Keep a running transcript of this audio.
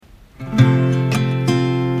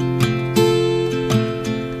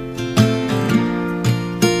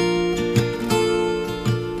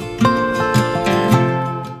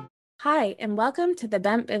and welcome to the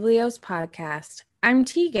Bent Biblios podcast. I'm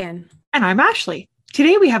Tegan. And I'm Ashley.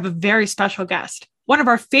 Today we have a very special guest, one of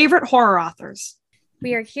our favorite horror authors.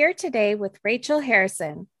 We are here today with Rachel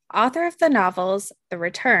Harrison, author of the novels The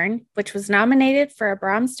Return, which was nominated for a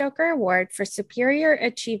Bram Stoker Award for Superior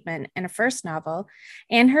Achievement in a First Novel,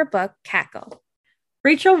 and her book, Cackle.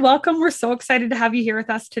 Rachel, welcome. We're so excited to have you here with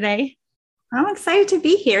us today. I'm excited to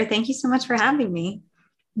be here. Thank you so much for having me.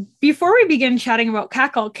 Before we begin chatting about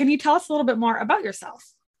Cackle, can you tell us a little bit more about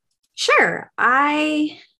yourself? Sure.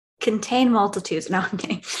 I contain multitudes. No, I'm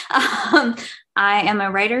kidding. I am a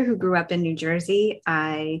writer who grew up in New Jersey.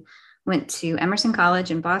 I went to Emerson College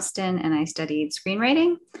in Boston and I studied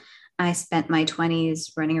screenwriting. I spent my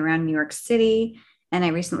 20s running around New York City, and I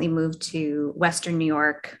recently moved to Western New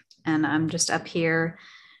York, and I'm just up here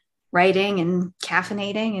writing and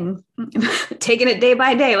caffeinating and taking it day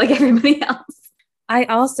by day like everybody else. I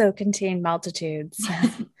also contain multitudes.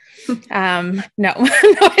 No,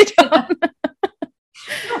 I don't.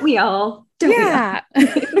 Don't we all? Yeah.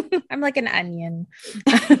 I'm like an onion.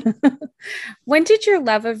 When did your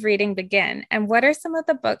love of reading begin? And what are some of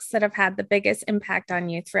the books that have had the biggest impact on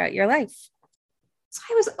you throughout your life? So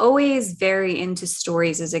I was always very into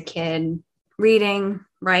stories as a kid, reading,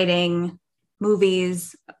 writing,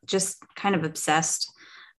 movies, just kind of obsessed.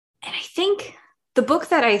 And I think the book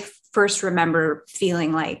that I first remember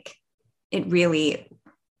feeling like it really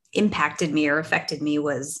impacted me or affected me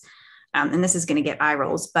was, and this is going to get eye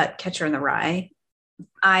rolls, but Catcher in the Rye.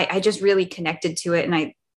 I just really connected to it. And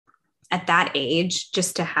I, at that age,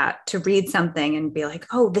 just to read something and be like,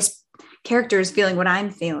 oh, this character is feeling what I'm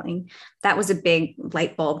feeling. That was a big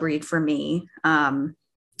light bulb read for me.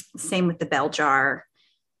 Same with The Bell Jar,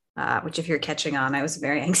 which if you're catching on, I was a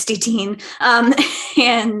very angsty teen.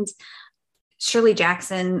 And Shirley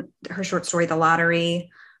Jackson, her short story, The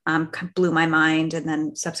Lottery, blew my mind. And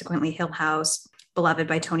then subsequently Hill House, Beloved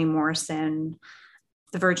by Toni Morrison,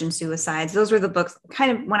 The Virgin Suicides. Those were the books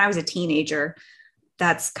kind of when I was a teenager.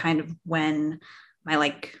 That's kind of when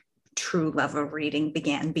my true love of reading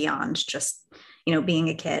began beyond just, being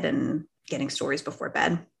a kid and getting stories before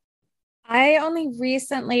bed. I only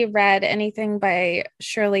recently read anything by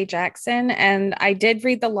Shirley Jackson, and I did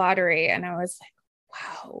read The Lottery, and I was like,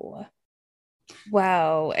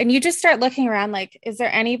 wow. And you just start looking around like, is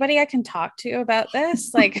there anybody I can talk to about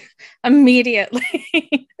this?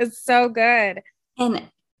 Immediately. It's so good. And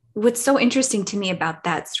what's so interesting to me about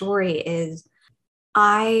that story is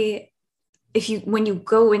when you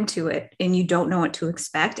go into it and you don't know what to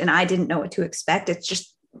expect, and I didn't know what to expect, it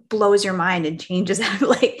just blows your mind and changes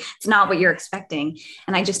it's not what you're expecting.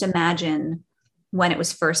 And I just imagine when it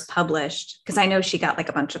was first published, because I know she got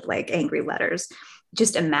a bunch of angry letters.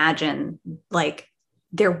 Just imagine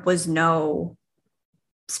there was no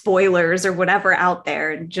spoilers or whatever out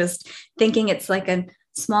there, and just thinking it's like a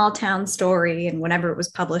small town story. And whenever it was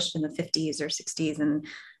published in the 50s or 60s, and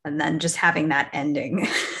then just having that ending,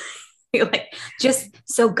 just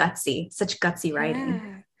so gutsy, such gutsy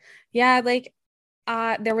writing. Yeah.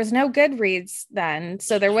 There was no Goodreads then,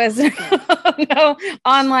 so there was no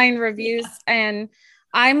online reviews, and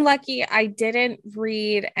I'm lucky I didn't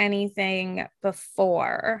read anything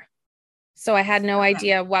before, so I had no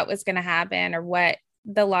idea what was going to happen or what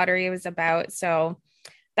The Lottery was about. So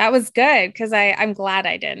that was good because I'm glad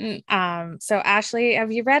I didn't. So Ashley,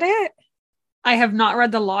 have you read it? I have not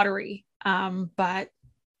read The Lottery, but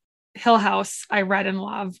Hill House I read and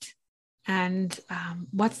loved. And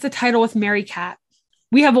what's the title with Mary Cat?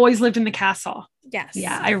 We Have Always Lived in the Castle. Yes.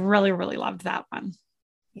 Yeah, I really, really loved that one.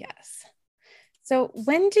 Yes. So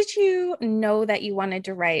when did you know that you wanted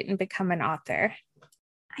to write and become an author?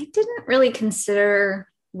 I didn't really consider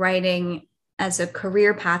writing as a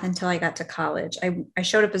career path until I got to college. I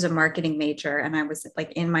showed up as a marketing major, and I was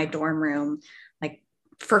in my dorm room,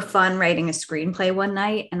 for fun, writing a screenplay one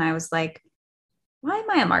night. And I was like, why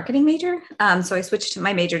am I a marketing major? So I switched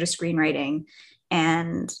my major to screenwriting,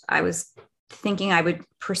 and I was thinking I would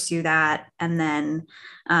pursue that. And then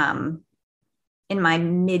in my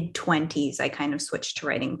mid-20s, I kind of switched to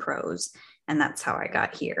writing prose, and that's how I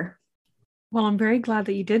got here. Well, I'm very glad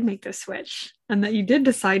that you did make this switch and that you did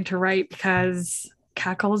decide to write, because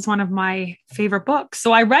Cackle is one of my favorite books.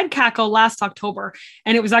 So I read Cackle last October,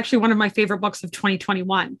 and it was actually one of my favorite books of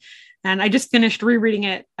 2021. And I just finished rereading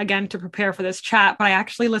it again to prepare for this chat, but I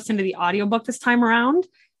actually listened to the audiobook this time around.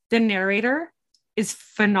 The narrator is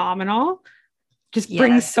phenomenal. Just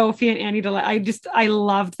brings Sophie and Annie to life. I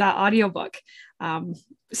loved that audiobook.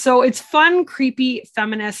 So it's fun, creepy,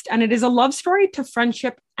 feminist, and it is a love story to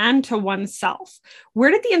friendship and to oneself. Where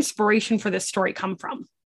did the inspiration for this story come from?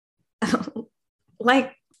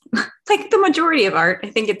 like the majority of art, I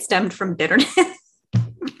think it stemmed from bitterness.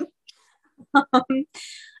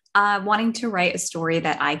 Wanting to write a story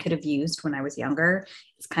that I could have used when I was younger.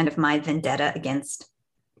 It's kind of my vendetta against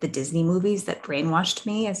the Disney movies that brainwashed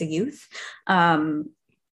me as a youth.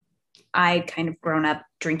 I kind of grown up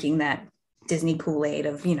drinking that Disney Kool-Aid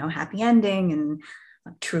of, happy ending and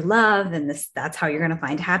true love. And that's how you're going to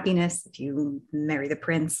find happiness if you marry the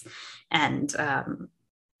prince. And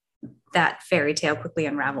that fairy tale quickly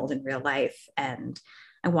unraveled in real life. And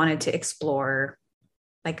I wanted to explore,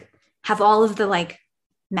 have all of the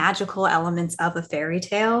magical elements of a fairy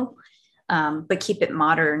tale, but keep it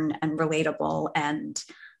modern and relatable and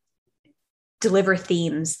deliver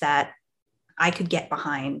themes that I could get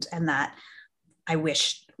behind and that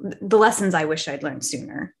the lessons I wish I'd learned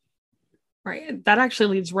sooner. Right. That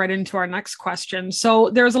actually leads right into our next question. So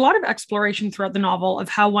there's a lot of exploration throughout the novel of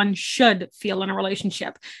how one should feel in a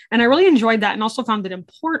relationship. And I really enjoyed that and also found it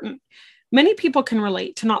important. Many people can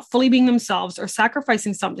relate to not fully being themselves or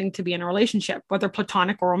sacrificing something to be in a relationship, whether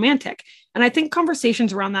platonic or romantic. And I think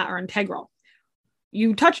conversations around that are integral.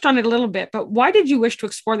 You touched on it a little bit, but why did you wish to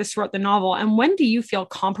explore this throughout the novel? And when do you feel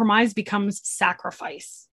compromise becomes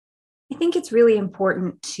sacrifice? I think it's really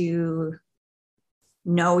important to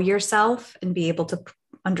know yourself and be able to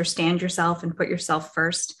understand yourself and put yourself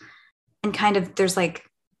first. And kind of there's a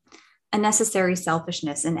necessary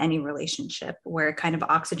selfishness in any relationship where kind of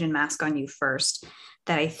oxygen mask on you first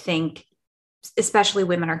that I think especially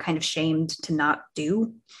women are kind of shamed to not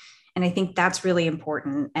do. And I think that's really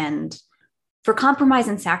important. And for compromise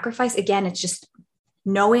and sacrifice, again, it's just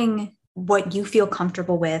knowing what you feel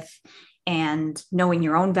comfortable with and knowing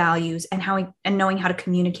your own values and knowing how to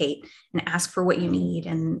communicate and ask for what you need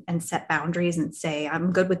and set boundaries and say,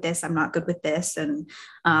 I'm good with this, I'm not good with this. And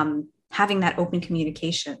having that open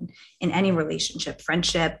communication in any relationship,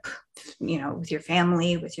 friendship, with your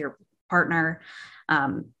family, with your partner,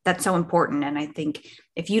 that's so important. And I think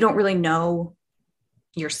if you don't really know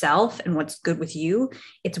yourself and what's good with you,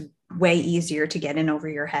 it's way easier to get in over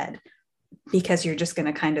your head because you're just going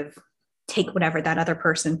to kind of take whatever that other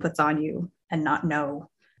person puts on you and not know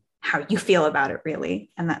how you feel about it really.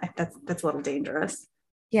 And that's a little dangerous.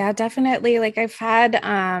 Yeah, definitely. I've had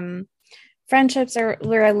friendships or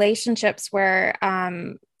relationships where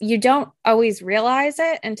you don't always realize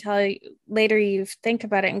it until later you think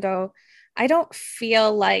about it and go, I don't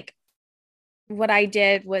feel like what I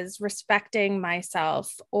did was respecting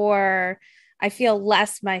myself, or I feel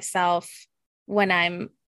less myself when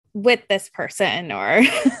I'm with this person, or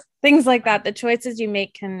things like that. The choices you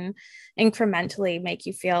make can incrementally make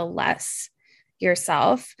you feel less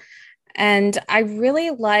yourself. And I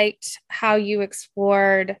really liked how you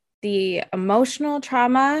explored the emotional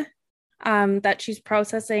trauma that she's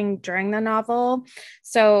processing during the novel.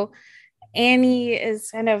 So Annie is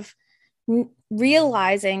kind of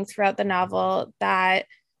realizing throughout the novel that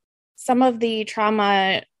some of the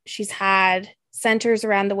trauma she's had centers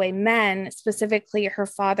around the way men, specifically her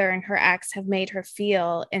father and her ex, have made her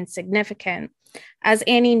feel insignificant. As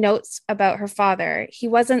Annie notes about her father, he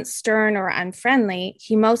wasn't stern or unfriendly.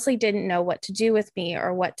 He mostly didn't know what to do with me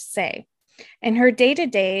or what to say. In her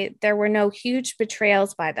day-to-day, there were no huge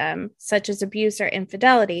betrayals by them, such as abuse or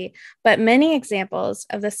infidelity, but many examples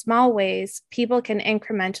of the small ways people can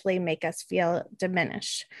incrementally make us feel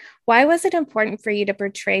diminished. Why was it important for you to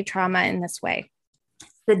portray trauma in this way?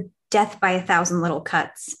 The death by 1,000 little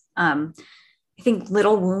cuts. I think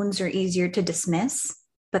little wounds are easier to dismiss,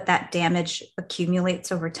 but that damage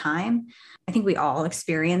accumulates over time. I think we all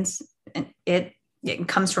experience it. It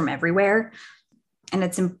comes from everywhere. And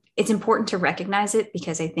it's important to recognize it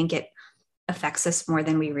because I think it affects us more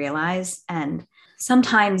than we realize. And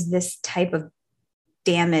sometimes this type of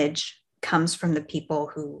damage comes from the people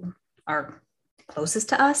who are closest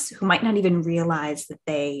to us, who might not even realize that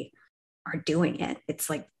they are doing it. It's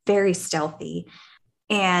very stealthy.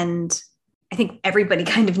 And I think everybody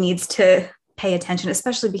kind of needs to pay attention,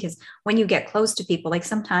 especially because when you get close to people,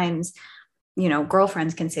 sometimes,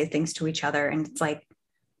 girlfriends can say things to each other and it's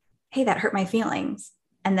hey, that hurt my feelings.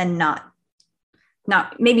 And then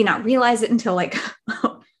maybe not realize it until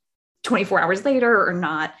 24 hours later or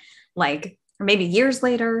not or maybe years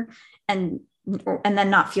later. And then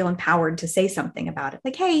not feel empowered to say something about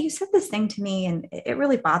it. Hey, you said this thing to me and it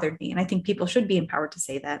really bothered me. And I think people should be empowered to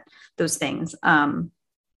say those things.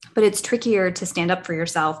 But it's trickier to stand up for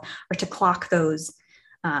yourself or to clock those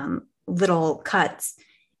little cuts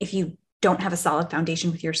if you don't have a solid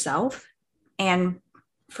foundation with yourself. And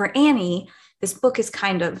for Annie, this book is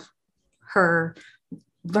kind of her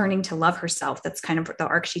learning to love herself. That's kind of the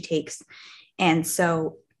arc she takes. And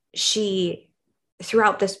so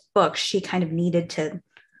throughout this book, she kind of needed to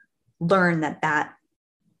learn that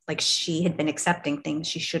like she had been accepting things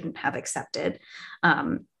she shouldn't have accepted.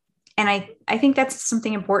 And I think that's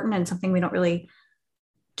something important and something we don't really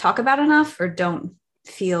talk about enough, or don't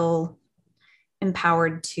feel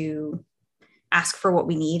empowered to ask for what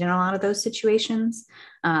we need in a lot of those situations.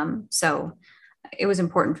 So it was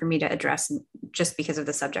important for me to address, just because of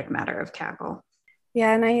the subject matter of Cackle.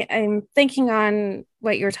 Yeah, and I'm thinking on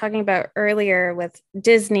what you were talking about earlier with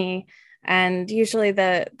Disney, and usually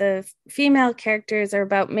the female characters are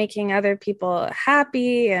about making other people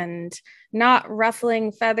happy and not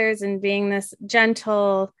ruffling feathers and being this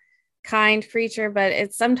gentle, kind creature, but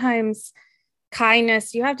it's sometimes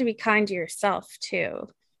kindness. You have to be kind to yourself too.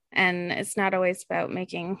 And it's not always about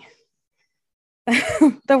making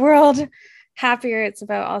the world happier. It's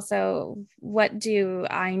about also, what do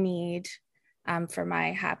I need for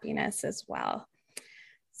my happiness as well.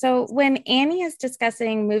 So when Annie is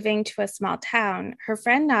discussing moving to a small town, her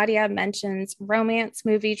friend Nadia mentions romance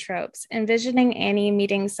movie tropes, envisioning Annie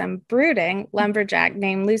meeting some brooding lumberjack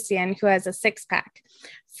named Lucien who has a six-pack.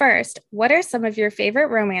 First, what are some of your favorite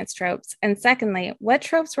romance tropes? And secondly, what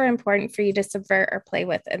tropes were important for you to subvert or play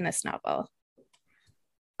with in this novel?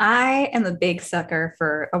 I am a big sucker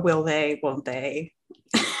for a will they, won't they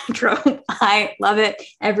trope. I love it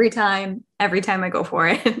every time I go for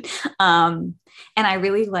it. And I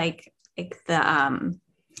really like the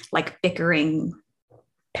like bickering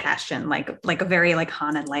passion, like a very like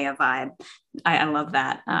Han and Leia vibe. I love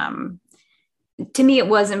that. To me, it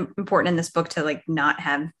was important in this book to like not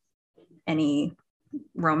have any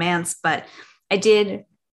romance, but I did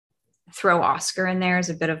throw Oscar in there as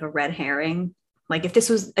a bit of a red herring. Like if this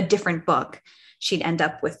was a different book, she'd end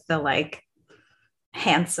up with the like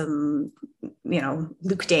handsome,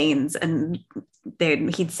 Luke Danes, and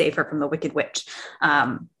he'd save her from the Wicked Witch.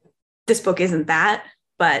 This book isn't that,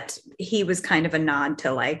 but he was kind of a nod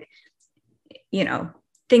to like,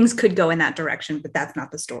 things could go in that direction, but that's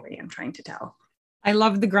not the story I'm trying to tell. I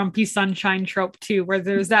love the grumpy sunshine trope too, where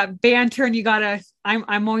there's that banter and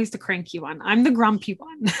I'm always the cranky one. I'm the grumpy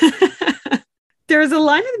one. There's a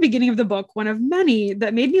line at the beginning of the book, one of many,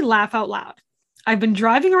 that made me laugh out loud. I've been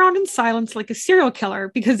driving around in silence like a serial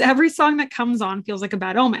killer because every song that comes on feels like a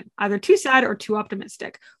bad omen, either too sad or too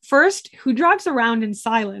optimistic. First, who drives around in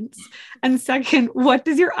silence? And second, what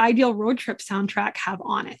does your ideal road trip soundtrack have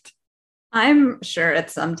on it? I'm sure at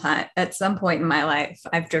some point in my life,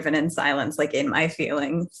 I've driven in silence, like in my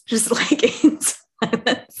feelings, just like in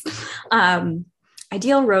silence.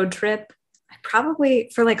 Ideal road trip,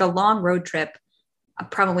 probably for like a long road trip,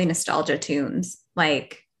 probably nostalgia tunes,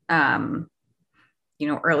 like, early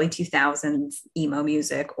 2000s emo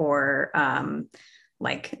music, or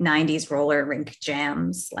like 90s roller rink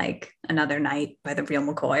jams, like Another Night by the Real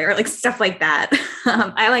McCoy, or like stuff like that.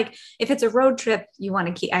 I like, if it's a road trip, want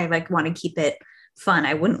to keep it fun.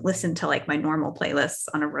 I wouldn't listen to like my normal playlists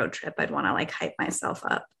on a road trip. I'd want to like hype myself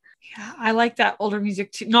up. Yeah, I like that older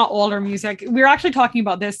music too. Not older music. We were actually talking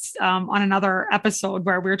about this on another episode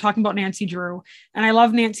where we were talking about Nancy Drew, and I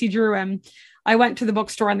love Nancy Drew. And I went to the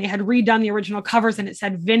bookstore and they had redone the original covers and it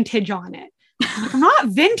said vintage on it. I'm not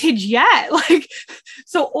vintage yet. Like,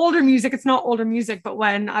 so older music, it's not older music. But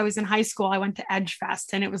when I was in high school, I went to Edge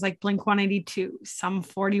Fest and it was like Blink 182, Sum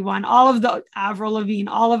 41, all of the Avril Lavigne,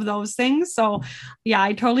 all of those things. So yeah,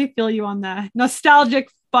 I totally feel you on the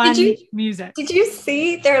nostalgic, fun music. Did you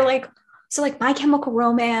see they're like, so like My Chemical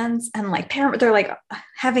Romance and like they're like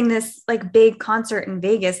having this like big concert in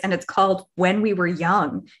Vegas and it's called When We Were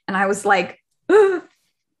Young. And I was like,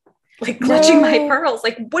 like clutching my pearls.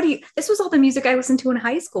 Like, this was all the music I listened to in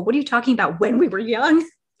high school. What are you talking about? When we were young?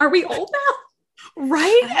 Are we old now?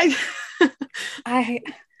 Right.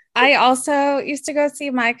 I also used to go see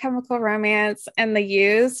My Chemical Romance and The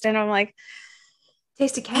Used, and I'm like,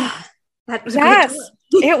 Taste of Chaos. That was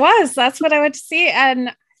it was. That's what I went to see. And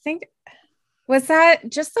I think, was that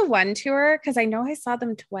just the one tour? Because I know I saw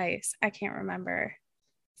them twice. I can't remember.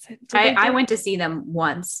 I went to see them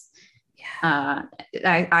once. Yeah.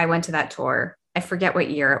 I went to that tour. I forget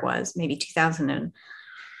what year it was. Maybe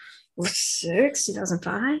 2006,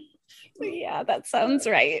 2005. Yeah, that sounds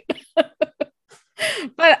right.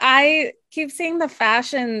 But I keep seeing the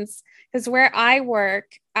fashions because where I work,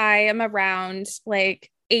 I am around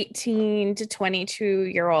like 18 to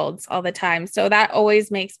 22-year-olds all the time. So that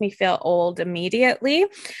always makes me feel old immediately.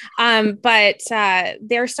 But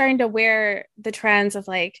they're starting to wear the trends of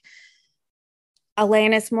like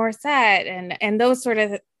Alanis Morissette and those sort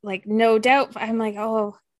of like, no doubt. I'm like,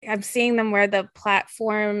 oh, I'm seeing them wear the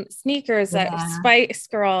platform sneakers that Spice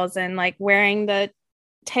Girls and like wearing the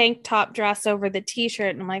tank top dress over the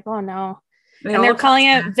t-shirt. And I'm like, oh no, And they're calling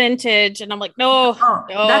it vintage. And I'm like, no,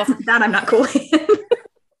 no. That I'm not cool with.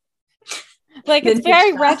 Like, it's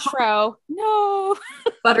very retro. No.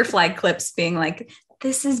 Butterfly clips being like,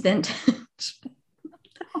 this is vintage.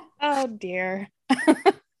 Oh, dear.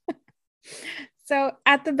 So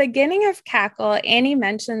at the beginning of Cackle, Annie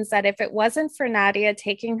mentions that if it wasn't for Nadia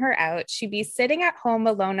taking her out, she'd be sitting at home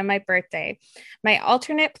alone on my birthday. My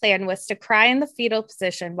alternate plan was to cry in the fetal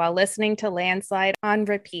position while listening to Landslide on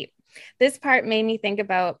repeat. This part made me think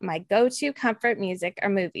about my go-to comfort music or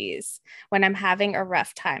movies when I'm having a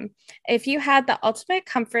rough time. If you had the ultimate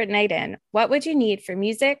comfort night in, what would you need for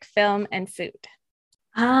music, film, and food?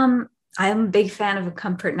 I'm a big fan of a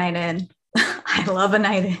comfort night in. I love a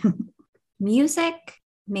night in. Music,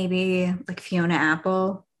 maybe like Fiona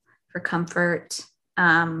Apple for comfort.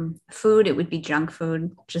 Food, it would be junk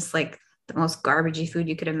food, just like the most garbagey food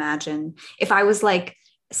you could imagine. If I was like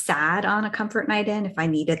sad on a comfort night in, if I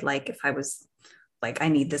was like, I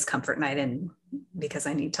need this comfort night in because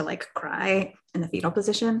I need to like cry in the fetal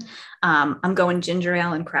position, I'm going ginger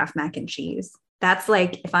ale and Kraft mac and cheese. That's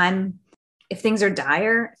like, if things are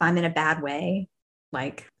dire, if I'm in a bad way,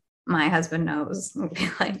 like my husband knows,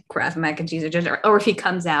 like Kraft mac and cheese or ginger, or if he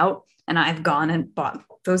comes out and I've gone and bought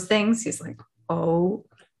those things, he's like, oh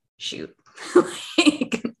shoot.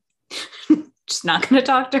 Like, just not going to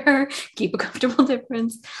talk to her, keep a comfortable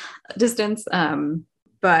distance.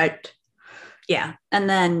 But yeah. And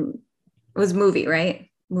then it was movie, right?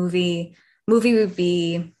 Movie would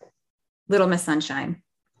be Little Miss Sunshine.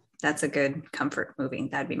 That's a good comfort movie.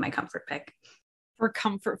 That'd be my comfort pick. For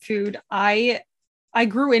comfort food, I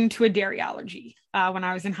grew into a dairy allergy when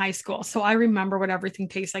I was in high school. So I remember what everything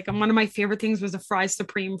tastes like. And one of my favorite things was a fries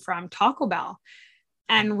supreme from Taco Bell.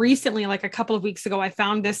 And recently, like a couple of weeks ago, I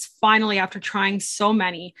found this finally, after trying so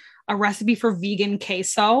many, a recipe for vegan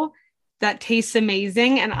queso that tastes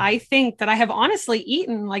amazing. And I think that I have honestly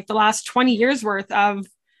eaten like the last 20 years worth of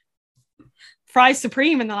fries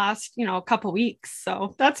supreme in the last, couple weeks.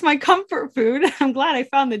 So that's my comfort food. I'm glad I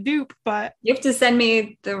found the dupe, but you have to send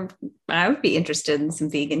me I would be interested in some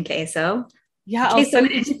vegan queso. Yeah. Queso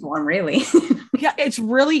in any form, really. Yeah. It's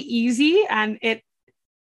really easy. And it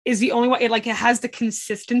is the only way it has the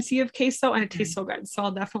consistency of queso and it tastes so good. So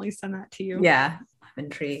I'll definitely send that to you. Yeah. I'm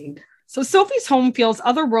intrigued. So Sophie's home feels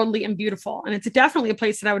otherworldly and beautiful. And it's definitely a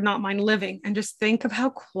place that I would not mind living. And just think of how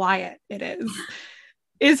quiet it is.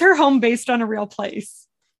 Is her home based on a real place?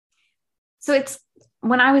 So it's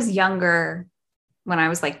when I was younger, when I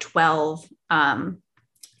was like 12,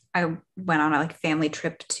 I went on a family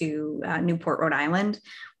trip to Newport, Rhode Island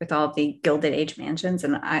with all the Gilded Age mansions.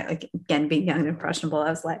 And I, again, being young and impressionable, I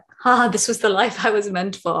was like, this was the life I was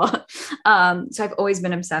meant for. So I've always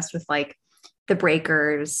been obsessed with the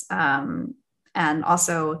Breakers and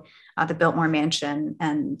also the Biltmore Mansion.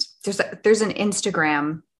 And there's an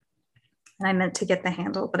Instagram, and I meant to get the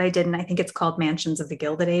handle, but I didn't. I think it's called Mansions of the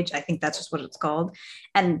Gilded Age. I think that's just what it's called.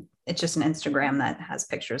 And it's just an Instagram that has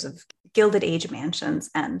pictures of Gilded Age mansions.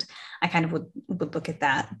 And I kind of would look at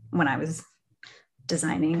that when I was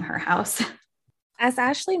designing her house. As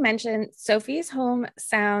Ashley mentioned, Sophie's home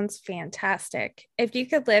sounds fantastic. If you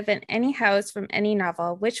could live in any house from any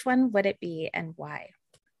novel, which one would it be and why?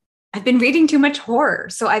 I've been reading too much horror,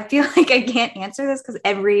 so I feel like I can't answer this because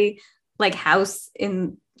every house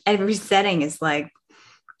in every setting is like,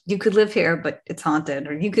 you could live here, but it's haunted,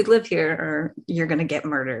 or you could live here or you're going to get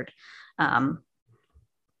murdered.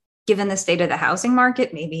 Given the state of the housing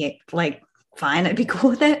market, maybe fine, I'd be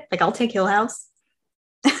cool with it. I'll take Hill House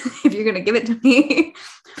if you're going to give it to me,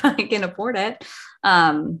 if I can afford it.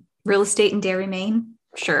 Real estate in Derry, Maine.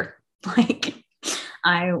 Sure.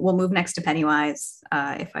 I will move next to Pennywise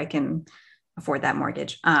if I can afford that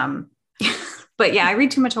mortgage. But yeah, I read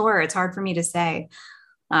too much horror. It's hard for me to say.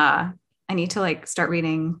 I need to start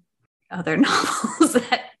reading other novels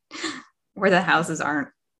where the houses aren't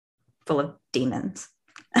full of demons.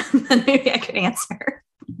 Then maybe I could answer.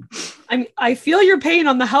 I feel your pain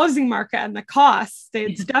on the housing market and the costs.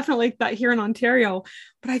 It's definitely like that here in Ontario,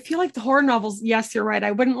 but I feel like the horror novels, yes, you're right.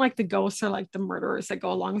 I wouldn't like the ghosts or the murderers that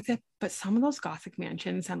go along with it, but some of those Gothic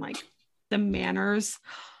mansions and the manors,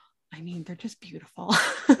 they're just beautiful.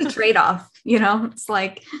 The trade-off, it's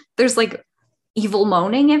there's evil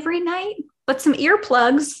moaning every night, but some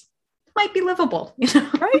earplugs might be livable,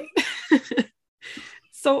 right?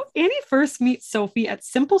 So Annie first meets Sophie at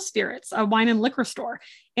Simple Spirits, a wine and liquor store.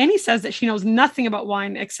 Annie says that she knows nothing about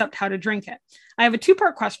wine except how to drink it. I have a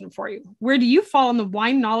two-part question for you. Where do you fall on the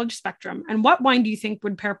wine knowledge spectrum? And what wine do you think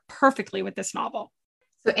would pair perfectly with this novel?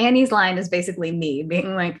 So Annie's line is basically me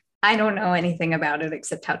being I don't know anything about it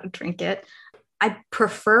except how to drink it. I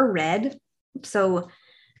prefer red. So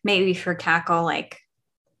maybe for Cackle, like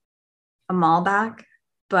a Malbec,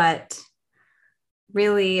 but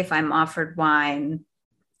really, if I'm offered wine,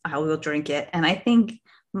 I will drink it. And I think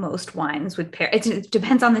most wines would pair. It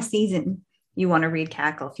depends on the season you want to read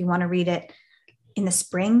Cackle. If you want to read it in the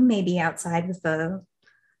spring, maybe outside with the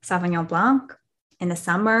Sauvignon Blanc. In the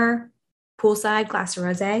summer, poolside, glass of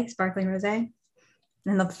rosé, sparkling rosé.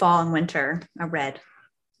 In the fall and winter, a red.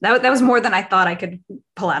 That was more than I thought I could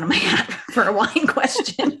pull out of my hat for a wine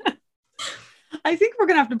question. I think we're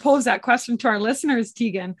going to have to pose that question to our listeners,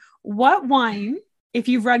 Tegan. What wine, if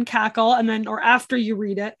you've read Cackle and then, or after you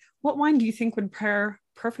read it, what wine do you think would pair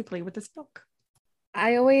perfectly with this book?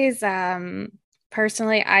 I always,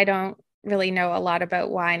 personally, I don't really know a lot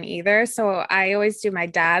about wine either. So I always do my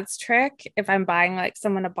dad's trick. If I'm buying like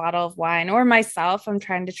someone a bottle of wine or myself, I'm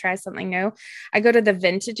trying to try something new. I go to the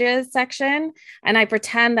vintages section and I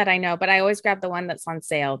pretend that I know, but I always grab the one that's on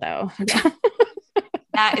sale though.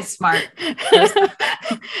 That is smart.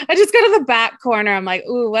 I just go to the back corner. I'm like,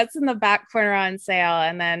 ooh, what's in the back corner on sale?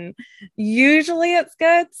 And then usually it's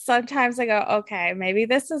good. Sometimes I go, okay, maybe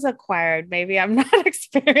this is acquired. Maybe I'm not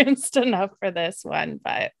experienced enough for this one.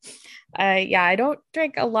 But yeah, I don't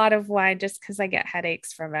drink a lot of wine just because I get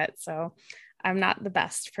headaches from it. So I'm not the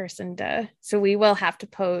best person so we will have to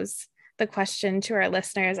pose the question to our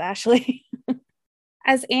listeners, Ashley.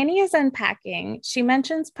 As Annie is unpacking, she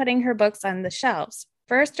mentions putting her books on the shelves,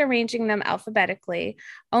 first arranging them alphabetically,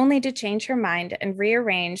 only to change her mind and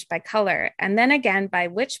rearrange by color, and then again by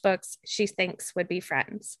which books she thinks would be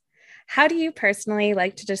friends. How do you personally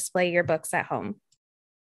like to display your books at home?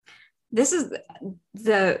 This is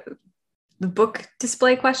the book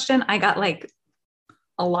display question. I got like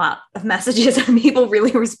a lot of messages and people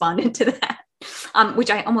really responded to that, which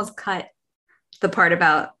I almost cut the part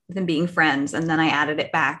about them being friends and then I added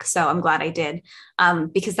it back. So I'm glad I did,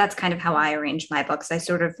 because that's kind of how I arrange my books. I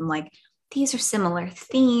sort of am like, these are similar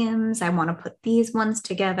themes. I want to put these ones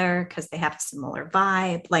together because they have a similar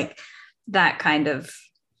vibe, like that kind of.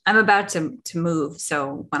 I'm about to move,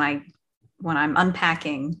 so when I'm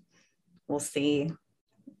unpacking, we'll see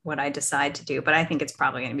what I decide to do. But I think it's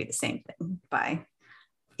probably going to be the same thing by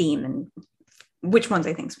theme and which ones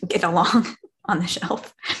I think get along on the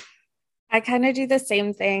shelf. I kind of do the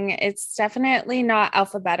same thing. It's definitely not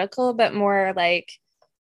alphabetical, but more like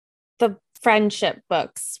the friendship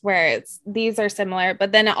books where these are similar,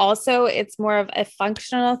 but then also it's more of a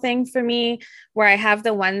functional thing for me where I have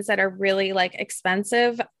the ones that are really like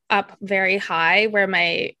expensive up very high where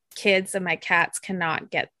my kids and my cats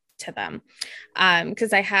cannot get to them.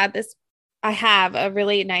 Because I have a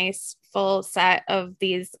really nice full set of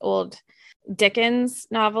these old Dickens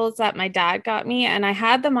novels that my dad got me, and I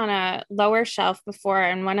had them on a lower shelf before,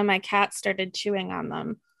 and one of my cats started chewing on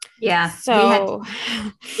them. Yeah. So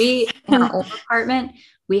we in our old apartment,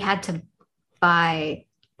 we had to buy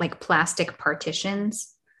like plastic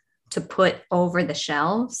partitions to put over the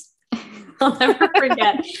shelves. I'll never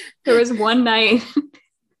forget. There was one night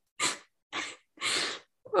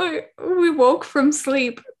we woke from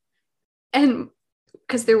sleep and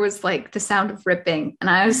because there was like the sound of ripping and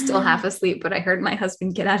I was still half asleep, but I heard my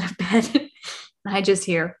husband get out of bed and I just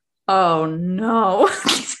hear, oh no.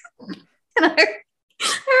 And I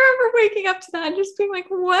remember waking up to that and just being like,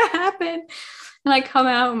 what happened? And I come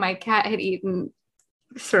out and my cat had eaten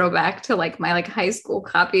throwback to like my like high school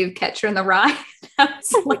copy of Catcher in the Rye. That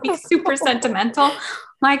was like super sentimental.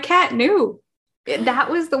 My cat knew that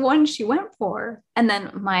was the one she went for. And then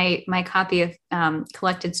my copy of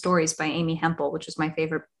Collected Stories by Amy Hempel, which was my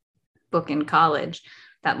favorite book in college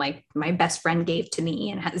that like my best friend gave to me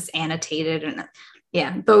and has annotated. And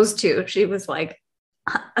yeah, those two, she was like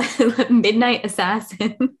Midnight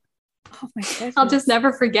Assassin. Oh my goodness. I'll just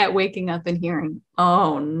never forget waking up and hearing,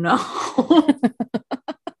 oh no.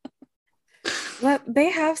 Well, they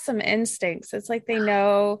have some instincts. It's like they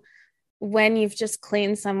know when you've just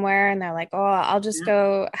cleaned somewhere and they're like, oh, I'll just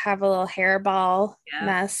go have a little hairball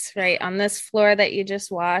mess right on this floor that you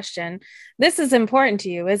just washed. And this is important to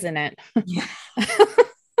you, isn't it? Yeah.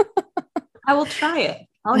 I will try it.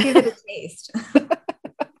 I'll give it a taste.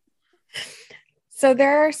 So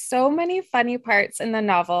there are so many funny parts in the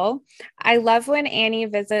novel. I love when Annie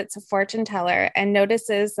visits a fortune teller and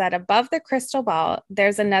notices that above the crystal ball,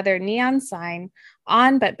 there's another neon sign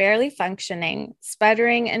on but barely functioning,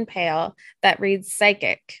 sputtering and pale, that reads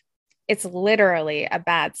psychic. It's literally a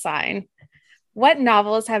bad sign. What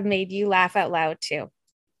novels have made you laugh out loud too?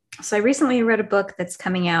 So I recently read a book that's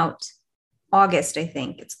coming out August, I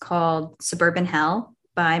think. It's called Suburban Hell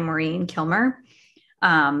by Maureen Kilmer.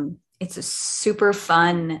 It's a super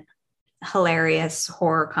fun, hilarious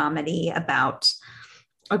horror comedy about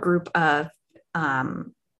a group of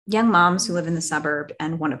young moms who live in the suburb,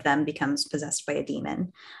 and one of them becomes possessed by a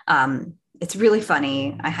demon. It's really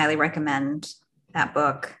funny. I highly recommend that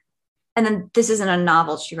book. And then this isn't a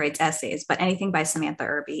novel. She writes essays, but anything by Samantha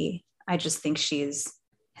Irby, I just think she's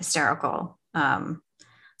hysterical.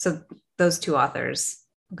 So those two authors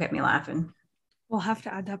will get me laughing. We'll have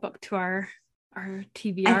to add that book to our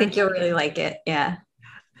TBR. I think you'll really like it. Yeah.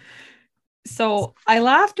 So I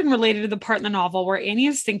laughed and related to the part in the novel where Annie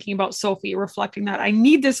is thinking about Sophie, reflecting that I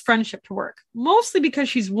need this friendship to work, mostly because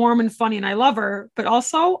she's warm and funny and I love her, but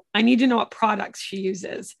also I need to know what products she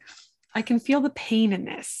uses. I can feel the pain in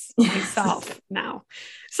this myself now.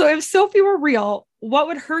 So if Sophie were real, what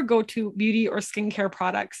would her go-to beauty or skincare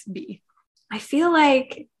products be? I feel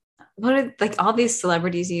like all these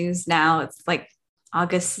celebrities use now, it's like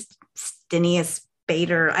Augustinius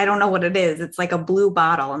Bader. I don't know what it is. It's like a blue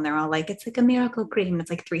bottle and they're all like, it's like a miracle cream. It's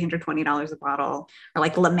like $320 a bottle. Or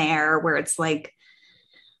like La Mer, where it's like,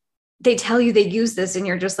 they tell you they use this and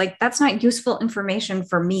you're just like, that's not useful information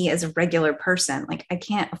for me as a regular person. Like I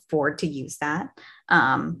can't afford to use that.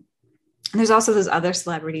 And there's also those other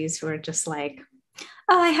celebrities who are just like,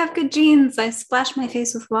 oh, I have good genes. I splash my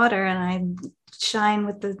face with water and I shine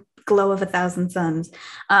with the glow of 1,000 suns.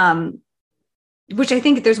 Which I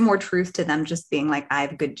think there's more truth to them just being like, I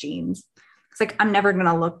have good genes. It's like, I'm never going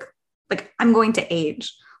to look like I'm going to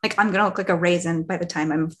age. Like I'm going to look like a raisin by the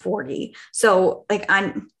time I'm 40. So like,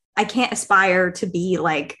 I can't aspire to be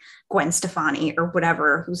like Gwen Stefani or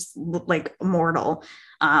whatever, who's like immortal.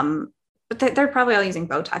 But they're probably all using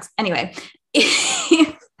Botox. Anyway,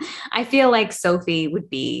 I feel like Sophie would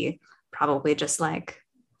be probably just like,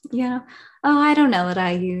 oh, I don't know what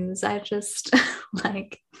I use. I just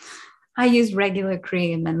like, I use regular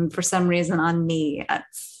cream, and for some reason on me,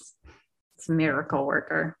 it's a miracle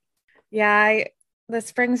worker. Yeah,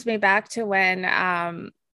 this brings me back to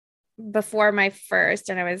when before my first,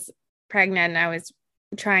 and I was pregnant, and I was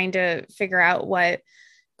trying to figure out what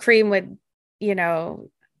cream would,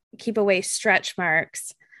 keep away stretch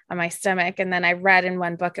marks on my stomach. And then I read in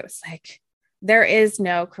one book, it was like, there is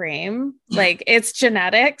no cream, like it's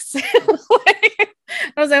genetics. I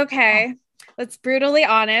was okay. That's brutally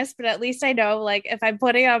honest, but at least I know, like, if I'm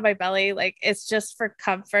putting it on my belly, like, it's just for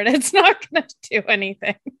comfort. It's not going to do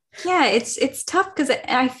anything. Yeah, it's tough because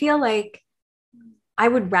I feel like I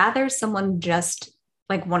would rather someone just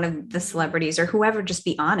like one of the celebrities or whoever just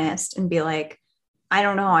be honest and be like, I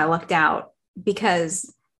don't know, I lucked out.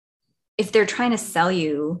 Because if they're trying to sell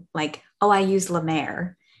you like, oh, I use La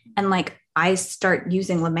Mer, and like I start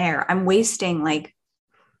using La Mer, I'm wasting like,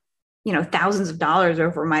 thousands of dollars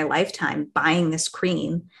over my lifetime buying this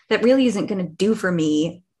cream that really isn't going to do for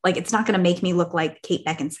me. Like, it's not going to make me look like Kate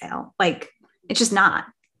Beckinsale. Like, it's just not.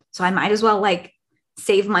 So I might as well like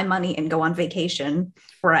save my money and go on vacation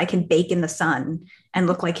where I can bake in the sun and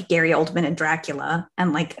look like Gary Oldman and Dracula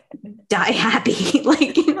and like die happy.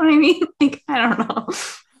 Like, you know what I mean? Like, I don't know.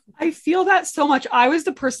 I feel that so much. I was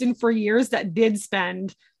the person for years that did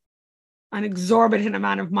spend an exorbitant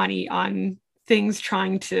amount of money on things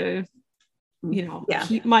trying to,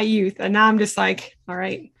 keep my youth. And now I'm just like, all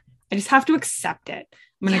right, I just have to accept it.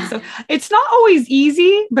 So it's not always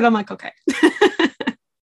easy, but I'm like, okay.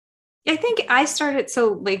 I think I started,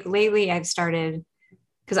 so like lately I've started,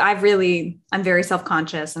 because I'm very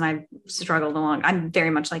self-conscious and I've struggled along. I'm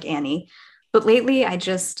very much like Annie, but lately I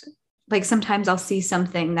just like, sometimes I'll see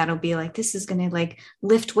something that'll be like, this is going to like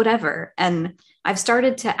lift whatever. And I've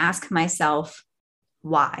started to ask myself,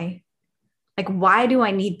 why? Like, why do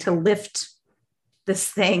I need to lift this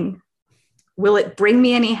thing? Will it bring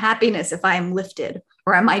me any happiness if I am lifted?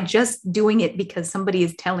 Or am I just doing it because somebody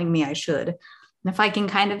is telling me I should? And if I can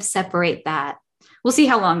kind of separate that, we'll see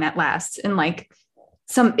how long that lasts. And like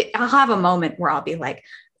I'll have a moment where I'll be like,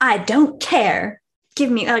 I don't care.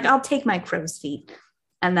 Give me, like, I'll take my crow's feet.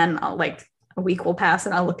 And then I'll like, a week will pass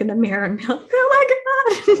and I'll look in the mirror and be like, oh my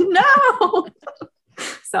God, no.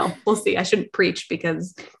 So we'll see. I shouldn't preach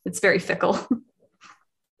because it's very fickle.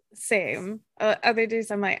 Same. Other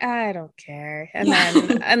days I'm like, I don't care. And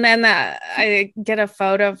then I get a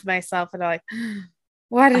photo of myself and I'm like,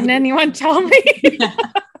 why didn't anyone tell me?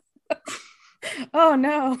 Oh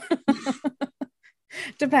no.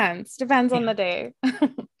 Depends on the day.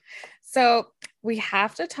 So we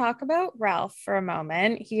have to talk about Ralph for a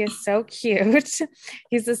moment. He is so cute.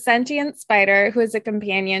 He's a sentient spider who is a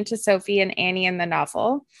companion to Sophie and Annie in the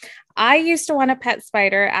novel. I used to want a pet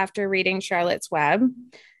spider after reading Charlotte's Web.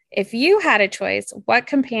 If you had a choice, what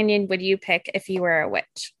companion would you pick if you were a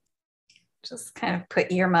witch? Just kind of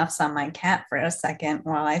put earmuffs on my cat for a second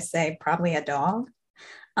while I say probably a dog.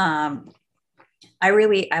 I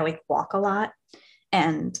like walk a lot,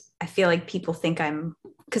 and I feel like people think I'm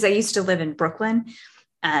because I used to live in Brooklyn,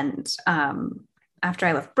 and after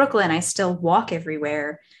I left Brooklyn, I still walk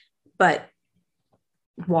everywhere, but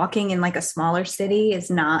walking in like a smaller city is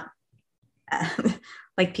not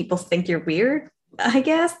like people think you're weird, I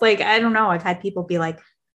guess. Like, I don't know. I've had people be like,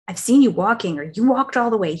 I've seen you walking, or you walked all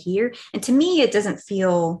the way here. And to me, it doesn't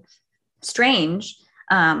feel strange.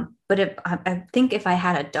 But if I think if I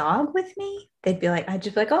had a dog with me, they'd be like, I'd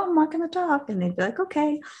just be like, oh, I'm walking the dog. And they'd be like,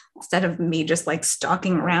 okay, instead of me just like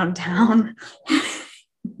stalking around town,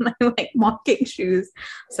 my like walking shoes.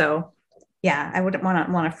 So yeah, I wouldn't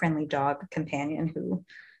want a friendly dog companion who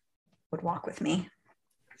would walk with me.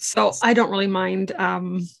 So I don't really mind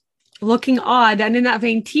looking odd. And in that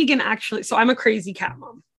vein, Tegan actually, so I'm a crazy cat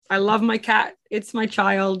mom. I love my cat. It's my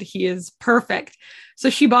child. He is perfect. So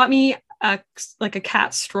she bought me a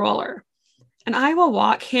cat stroller, and I will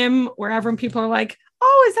walk him wherever, and people are like,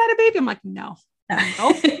 oh, is that a baby? I'm like, no,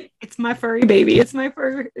 it's my furry baby. It's my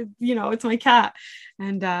fur, it's my cat.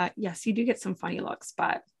 And yes, you do get some funny looks,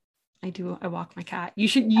 but I walk my cat. You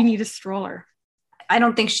need a stroller. I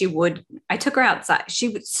don't think she would. I took her outside. She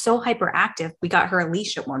was so hyperactive. We got her a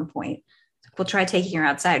leash at one point. We'll try taking her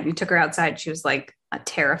outside. We took her outside. She was like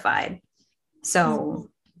terrified.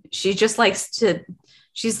 So she just likes to,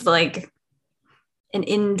 she's like an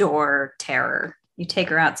indoor terror. You take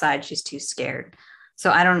her outside, she's too scared.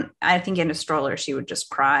 So I think in a stroller, she would just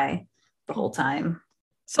cry the whole time.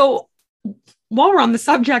 So while we're on the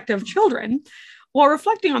subject of children, while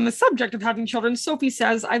reflecting on the subject of having children, Sophie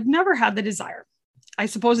says, I've never had the desire. I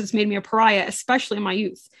suppose it's made me a pariah, especially in my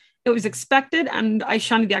youth. It was expected, and I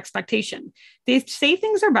shunned the expectation. They say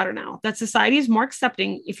things are better now, that society is more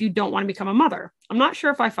accepting if you don't want to become a mother. I'm not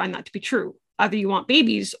sure if I find that to be true. Either you want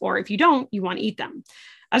babies, or if you don't, you want to eat them.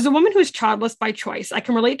 As a woman who is childless by choice, I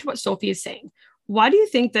can relate to what Sophie is saying. Why do you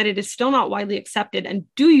think that it is still not widely accepted? And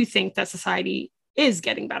do you think that society is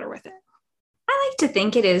getting better with it? I like to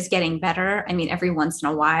think it is getting better. I mean, every once in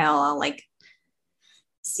a while, I'll like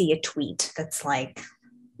see a tweet that's like,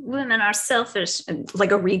 women are selfish, and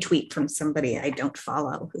like a retweet from somebody I don't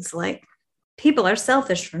follow who's like, people are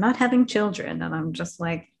selfish for not having children. And I'm just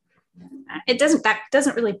like, that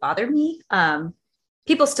doesn't really bother me.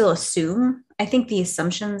 People still assume. I think the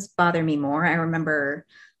assumptions bother me more. I remember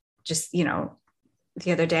just, the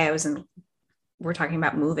other day we're talking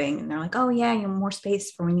about moving, and they're like, oh yeah, you have more space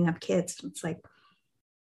for when you have kids. And it's like,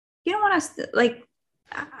 you don't want us like,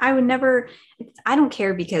 I would never, I don't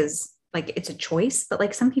care because like it's a choice, but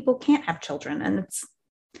like some people can't have children and it's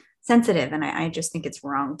sensitive. And I just think it's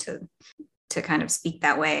wrong to kind of speak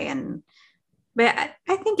that way. But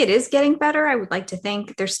I think it is getting better. I would like to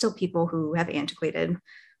think there's still people who have antiquated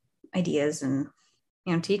ideas and,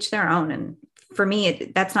 to each their own. And for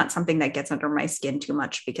me, that's not something that gets under my skin too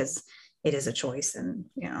much because it is a choice. And,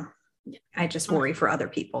 I just worry for other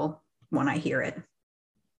people when I hear it.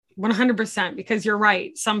 100%, because you're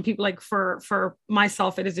right. Some people, like for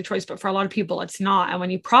myself, it is a choice, but for a lot of people, it's not. And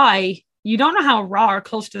when you pry, you don't know how raw or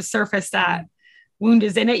close to the surface that wound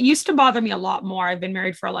is. And it used to bother me a lot more. I've been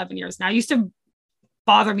married for 11 years now. It used to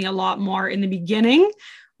bother me a lot more in the beginning,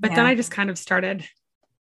 but then I just kind of started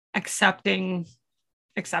accepting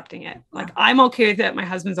it. Like I'm okay with it. My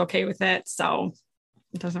husband's okay with it. So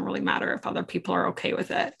it doesn't really matter if other people are okay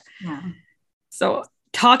with it. Yeah. So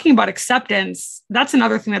talking about acceptance, that's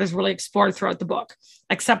another thing that is really explored throughout the book.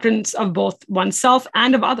 Acceptance of both oneself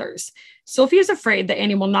and of others. Sophie is afraid that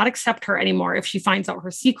Annie will not accept her anymore if she finds out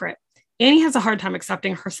her secret. Annie has a hard time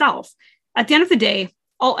accepting herself. At the end of the day,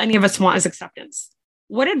 all any of us want is acceptance.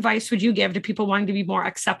 What advice would you give to people wanting to be more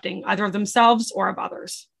accepting, either of themselves or of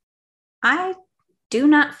others? I do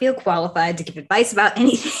not feel qualified to give advice about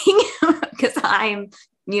anything because I'm,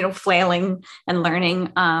 flailing and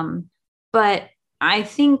learning. But I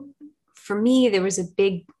think for me, there was a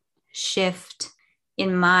big shift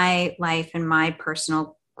in my life and my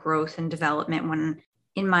personal growth and development when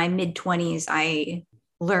in my mid-20s, I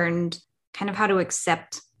learned kind of how to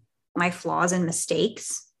accept my flaws and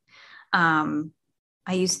mistakes.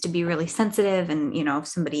 I used to be really sensitive and, if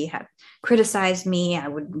somebody had criticized me, I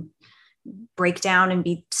would break down and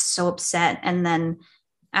be so upset. And then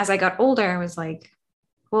as I got older, I was like,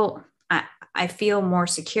 well, I feel more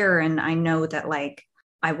secure and I know that like,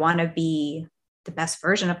 I want to be the best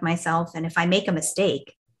version of myself. And if I make a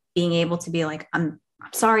mistake, being able to be like, I'm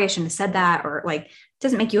sorry, I shouldn't have said that. Or like, it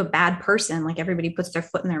doesn't make you a bad person. Like everybody puts their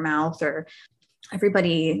foot in their mouth or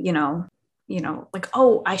everybody, like,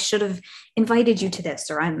 oh, I should have invited you to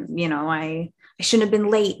this, or I shouldn't have been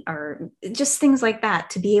late, or just things like that,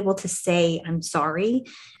 to be able to say, I'm sorry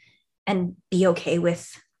and be okay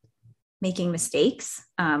with making mistakes.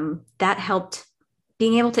 That helped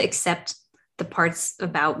being able to accept the parts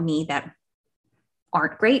about me that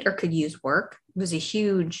aren't great or could use work was it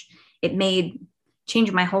changed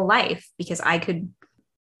my whole life, because I could,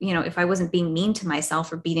 if I wasn't being mean to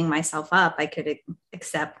myself or beating myself up, I could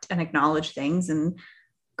accept and acknowledge things and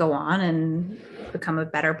go on and become a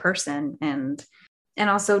better person. And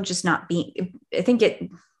also just not being, I think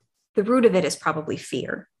the root of it is probably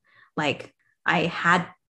fear. Like, I had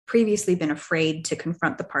previously been afraid to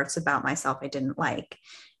confront the parts about myself I didn't like.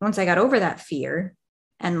 Once I got over that fear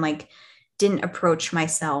and like didn't approach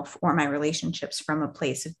myself or my relationships from a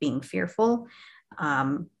place of being fearful,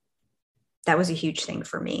 that was a huge thing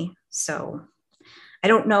for me. So I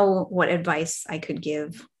don't know what advice I could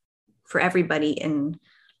give for everybody in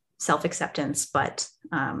self-acceptance, but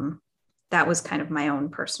that was kind of my own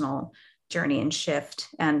personal journey and shift.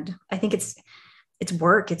 And I think it's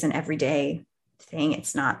work. It's an everyday thing.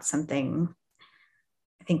 It's not something,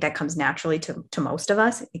 I think, that comes naturally to most of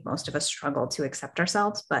us. I think most of us struggle to accept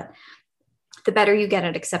ourselves, but the better you get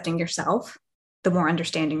at accepting yourself, the more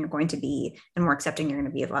understanding you're going to be and more accepting you're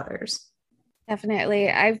going to be of others. Definitely.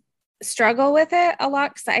 I struggle with it a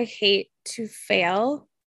lot because I hate to fail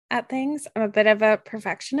at things. I'm a bit of a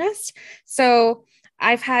perfectionist. So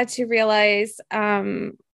I've had to realize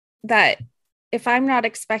that if I'm not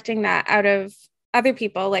expecting that out of other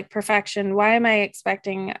people, like perfection, why am I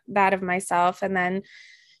expecting that of myself? And then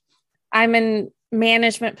I'm in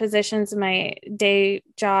management positions in my day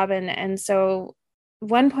job. And so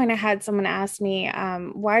one point I had someone ask me,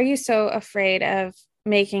 why are you so afraid of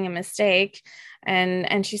making a mistake?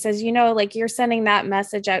 And she says, like, you're sending that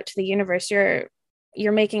message out to the universe. You're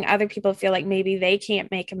making other people feel like maybe they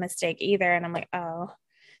can't make a mistake either. And I'm like, oh,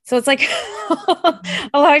 so it's like a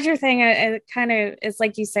larger thing. It kind of is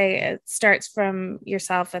like you say, it starts from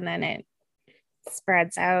yourself and then it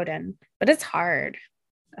spreads out, but it's hard.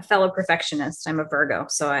 A fellow perfectionist. I'm a Virgo,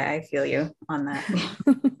 so I feel you on that.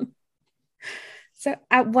 So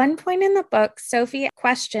at one point in the book, Sophie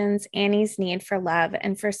questions Annie's need for love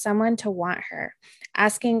and for someone to want her,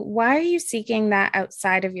 asking, why are you seeking that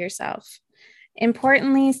outside of yourself?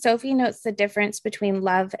 Importantly, Sophie notes the difference between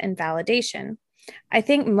love and validation. I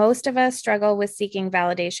think most of us struggle with seeking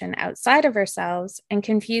validation outside of ourselves and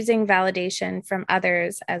confusing validation from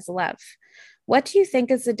others as love. What do you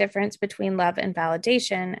think is the difference between love and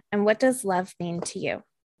validation, and what does love mean to you?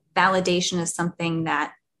 Validation is something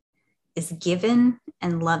that is given,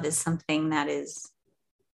 and love is something that is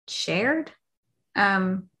shared.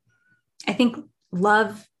 I think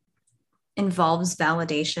love involves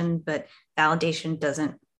validation, but validation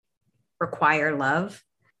doesn't require love.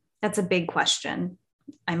 That's a big question.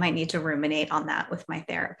 I might need to ruminate on that with my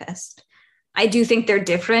therapist. I do think they're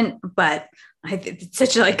different, but it's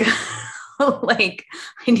such like like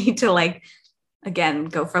I need to again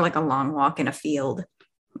go for a long walk in a field,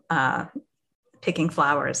 picking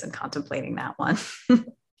flowers and contemplating that one.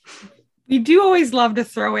 We do always love to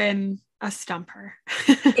throw in a stumper.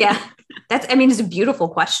 Yeah, it's a beautiful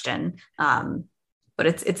question, but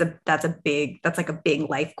that's a big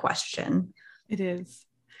life question. It is.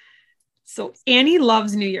 So Annie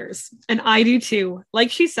loves New Year's, and I do too.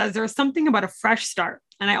 Like she says, there's something about a fresh start,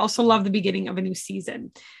 and I also love the beginning of a new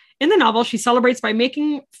season. In the novel, she celebrates by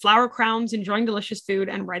making flower crowns, enjoying delicious food,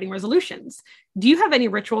 and writing resolutions. Do you have any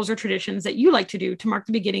rituals or traditions that you like to do to mark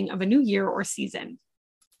the beginning of a new year or season?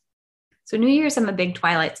 So New Year's, I'm a big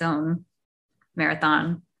Twilight Zone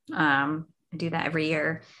marathon. I do that every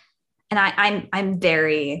year. And I'm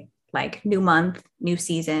very new month, new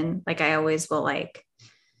season. I always will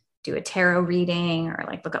do a tarot reading or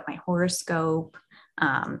look up my horoscope.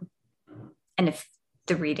 And if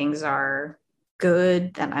the readings are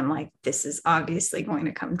good, then I'm this is obviously going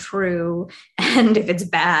to come true. And if it's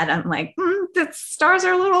bad, I'm the stars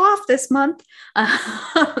are a little off this month.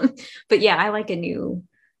 But yeah, I like a new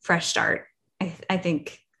fresh start. I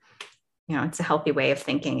think, it's a healthy way of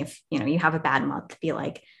thinking. If, you have a bad month, be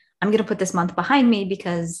I'm going to put this month behind me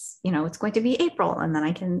because, it's going to be April and then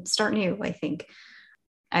I can start new. I think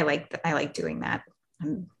I like doing that.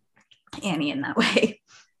 I'm Annie in that way.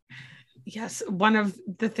 Yes. One of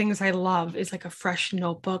the things I love is a fresh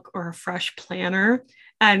notebook or a fresh planner.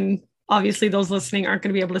 And obviously those listening aren't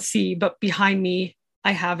going to be able to see, but behind me,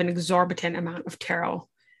 I have an exorbitant amount of tarot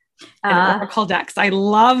and oracle decks. I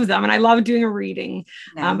love them. And I love doing a reading.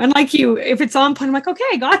 Yeah. And like you, if it's on point, I'm okay,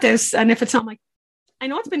 I got this. And if it's not, I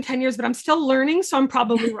know it's been 10 years, but I'm still learning. So I'm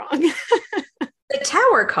probably wrong. The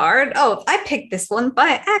Tower card. Oh, I picked this one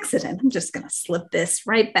by accident. I'm just going to slip this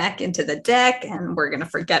right back into the deck and we're going to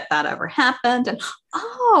forget that ever happened. And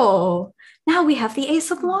Now we have the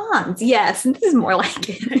Ace of Wands. Yes, this is more like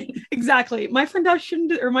it. Exactly. My foundation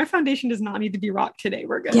does not need to be rocked today.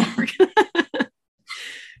 We're good. Yeah. We're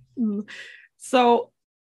good. So,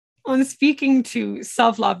 on speaking to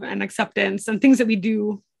self-love and acceptance and things that we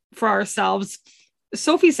do for ourselves,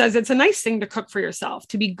 Sophie says it's a nice thing to cook for yourself,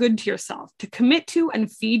 to be good to yourself, to commit to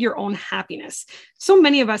and feed your own happiness. So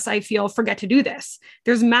many of us, I feel, forget to do this.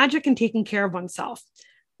 There's magic in taking care of oneself.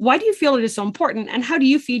 Why do you feel it is so important, and how do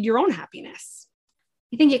you feed your own happiness?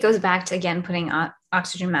 I think it goes back to, again, putting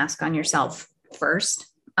oxygen mask on yourself first.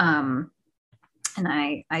 And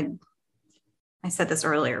I said this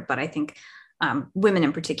earlier, but I think women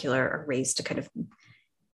in particular are raised to kind of,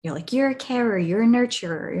 you're like, you're a carer, you're a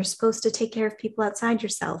nurturer, you're supposed to take care of people outside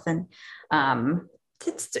yourself. And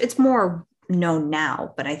it's more known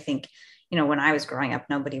now, but I think, when I was growing up,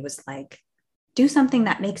 nobody was like, do something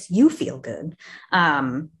that makes you feel good.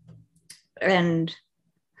 And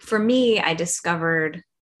for me, I discovered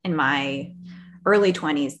in my early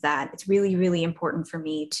 20s that it's really, really important for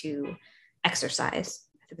me to exercise.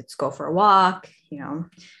 If it's go for a walk,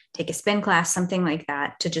 take a spin class, something like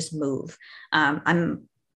that, to just move. I'm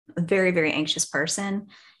a very, very anxious person.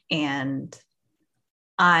 And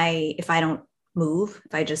if I don't move,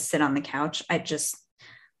 if I just sit on the couch,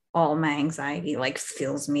 all my anxiety like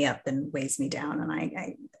fills me up and weighs me down.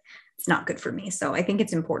 And it's not good for me. So I think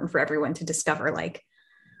it's important for everyone to discover like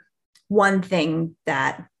one thing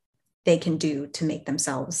that they can do to make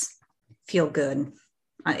themselves feel good.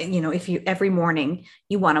 If you, every morning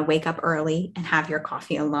you want to wake up early and have your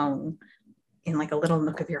coffee alone in like a little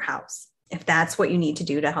nook of your house, if that's what you need to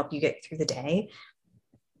do to help you get through the day,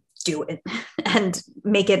 do it. And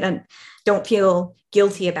make it, don't feel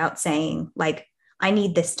guilty about saying like, I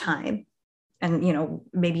need this time. And,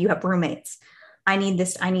 maybe you have roommates. I need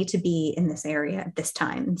to be in this area at this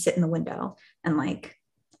time and sit in the window and like,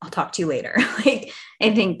 I'll talk to you later. Like,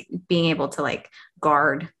 I think being able to like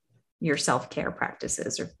guard your self-care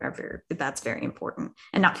practices that's very important,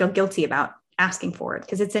 and not feel guilty about asking for it,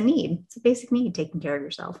 because it's a need. It's a basic need, taking care of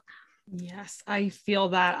yourself. Yes, I feel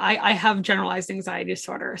that. I have generalized anxiety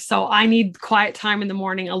disorder. So I need quiet time in the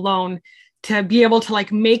morning alone to be able to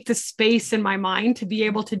like make the space in my mind to be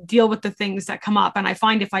able to deal with the things that come up. And I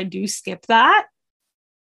find if I do skip that,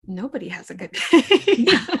 nobody has a good day.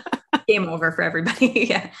 Game over for everybody.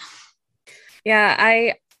 Yeah.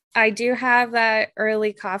 Yeah. I do have that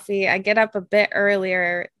early coffee. I get up a bit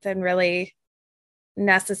earlier than really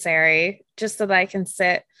necessary, just so that I can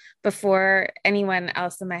sit before anyone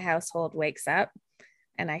else in my household wakes up,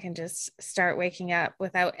 and I can just start waking up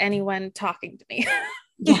without anyone talking to me.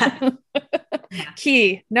 Yeah.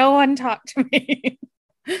 Key, no one talk to me.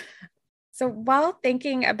 So while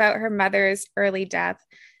thinking about her mother's early death,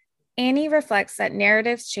 Annie reflects that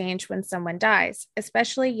narratives change when someone dies,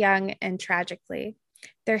 especially young and tragically.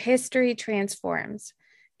 Their history transforms.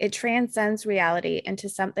 It transcends reality into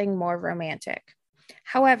something more romantic.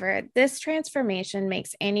 However, this transformation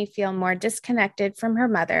makes Annie feel more disconnected from her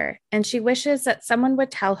mother, and she wishes that someone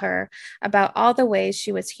would tell her about all the ways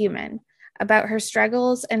she was human, about her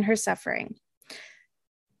struggles and her suffering.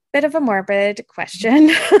 Bit of a morbid question.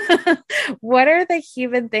 What are the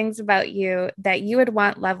human things about you that you would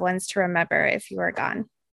want loved ones to remember if you were gone?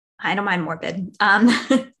 I don't mind morbid.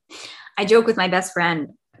 I joke with my best friend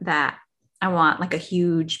that I want like a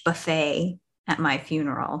huge buffet at my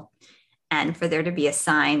funeral, and for there to be a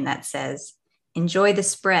sign that says, enjoy the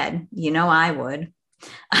spread. I would.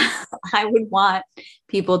 I would want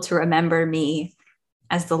people to remember me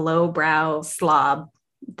as the lowbrow slob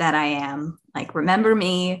that I am. Like, remember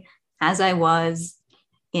me as I was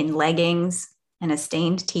in leggings and a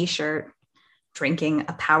stained t-shirt, drinking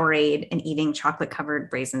a Powerade and eating chocolate-covered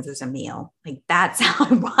raisins as a meal. Like, that's how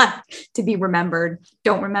I want to be remembered.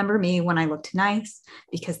 Don't remember me when I looked nice,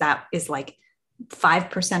 because that is like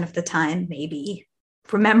 5% of the time, maybe.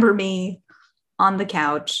 Remember me on the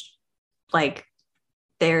couch, like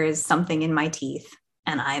there is something in my teeth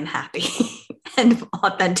and I'm happy and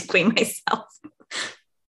authentically myself.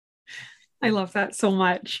 I love that so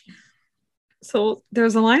much. So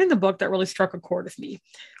there's a line in the book that really struck a chord with me.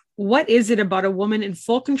 What is it about a woman in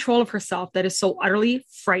full control of herself that is so utterly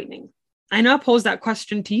frightening? I now pose that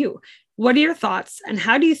question to you. What are your thoughts, and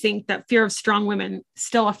how do you think that fear of strong women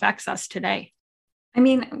still affects us today? I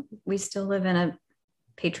mean, we still live in a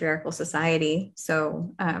patriarchal society.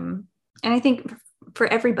 So, and I think for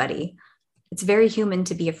everybody, it's very human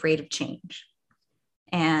to be afraid of change.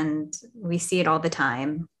 And we see it all the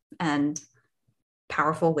time. And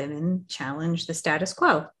powerful women challenge the status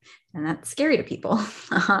quo. And that's scary to people.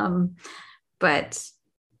 But,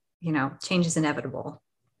 change is inevitable,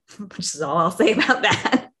 which is all I'll say about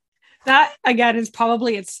that. That again is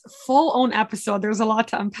probably its full own episode. There's a lot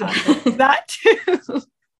to unpack with that too.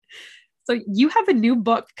 So you have a new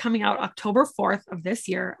book coming out October 4th of this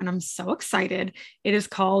year, and I'm so excited. It is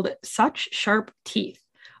called Such Sharp Teeth.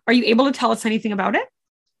 Are you able to tell us anything about it?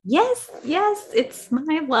 Yes, it's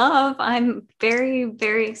my love. I'm very,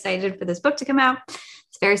 very excited for this book to come out.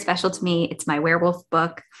 It's very special to me. It's my werewolf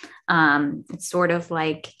book. It's sort of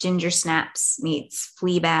like Ginger Snaps meets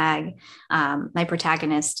Fleabag. My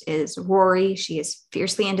protagonist is Rory. She is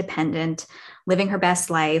fiercely independent, living her best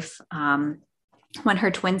life. When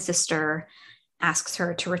her twin sister asks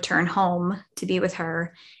her to return home to be with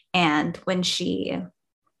her, and when she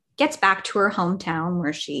gets back to her hometown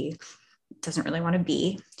where she doesn't really want to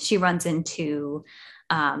be, she runs into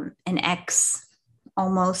an ex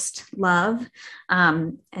almost love,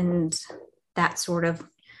 and that sort of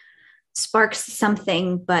sparks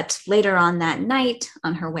something. But later on that night,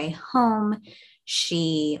 on her way home,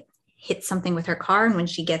 she hits something with her car, and when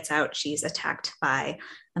she gets out, she's attacked by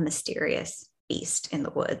a mysterious beast in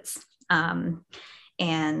the woods,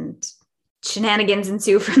 and shenanigans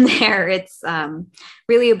ensue from there. It's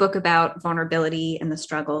really a book about vulnerability and the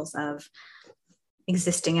struggles of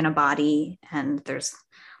existing in a body, and there's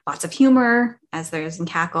lots of humor, as there is in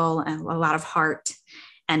Cackle, and a lot of heart,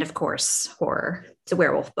 and of course horror. It's a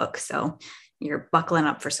werewolf book, so you're buckling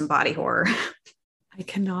up for some body horror. I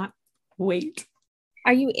cannot wait.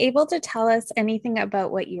 Are you able to tell us anything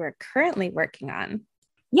about what you are currently working on?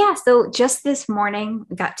 Yeah, so just this morning,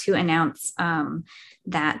 I got to announce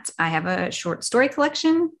that I have a short story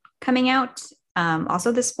collection coming out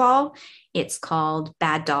also this fall. It's called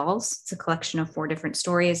Bad Dolls. It's a collection of 4 different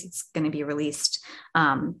stories. It's going to be released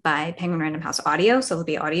by Penguin Random House Audio, so it'll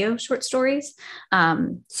be audio short stories.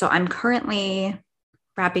 So I'm currently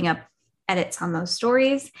wrapping up edits on those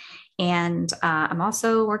stories, and I'm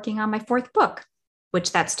also working on my 4th book,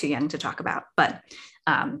 which that's too young to talk about, but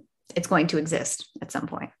it's going to exist at some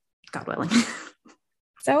point, God willing.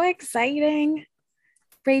 So exciting.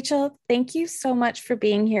 Rachel, thank you so much for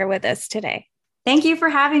being here with us today. Thank you for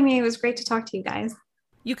having me. It was great to talk to you guys.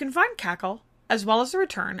 You can find Cackle, as well as The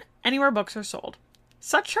Return, anywhere books are sold.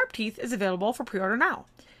 Such Sharp Teeth is available for pre-order now.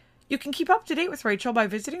 You can keep up to date with Rachel by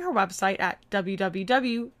visiting her website at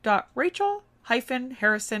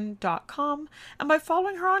www.rachel-harrison.com and by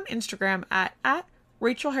following her on Instagram at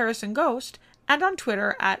RachelHarrisonGhost and on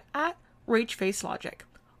Twitter at RachFaceLogic.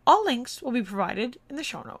 All links will be provided in the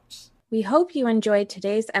show notes. We hope you enjoyed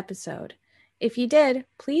today's episode. If you did,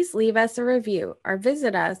 please leave us a review or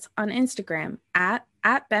visit us on Instagram at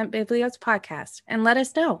Bent Biblios Podcast and let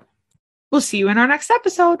us know. We'll see you in our next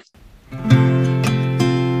episode.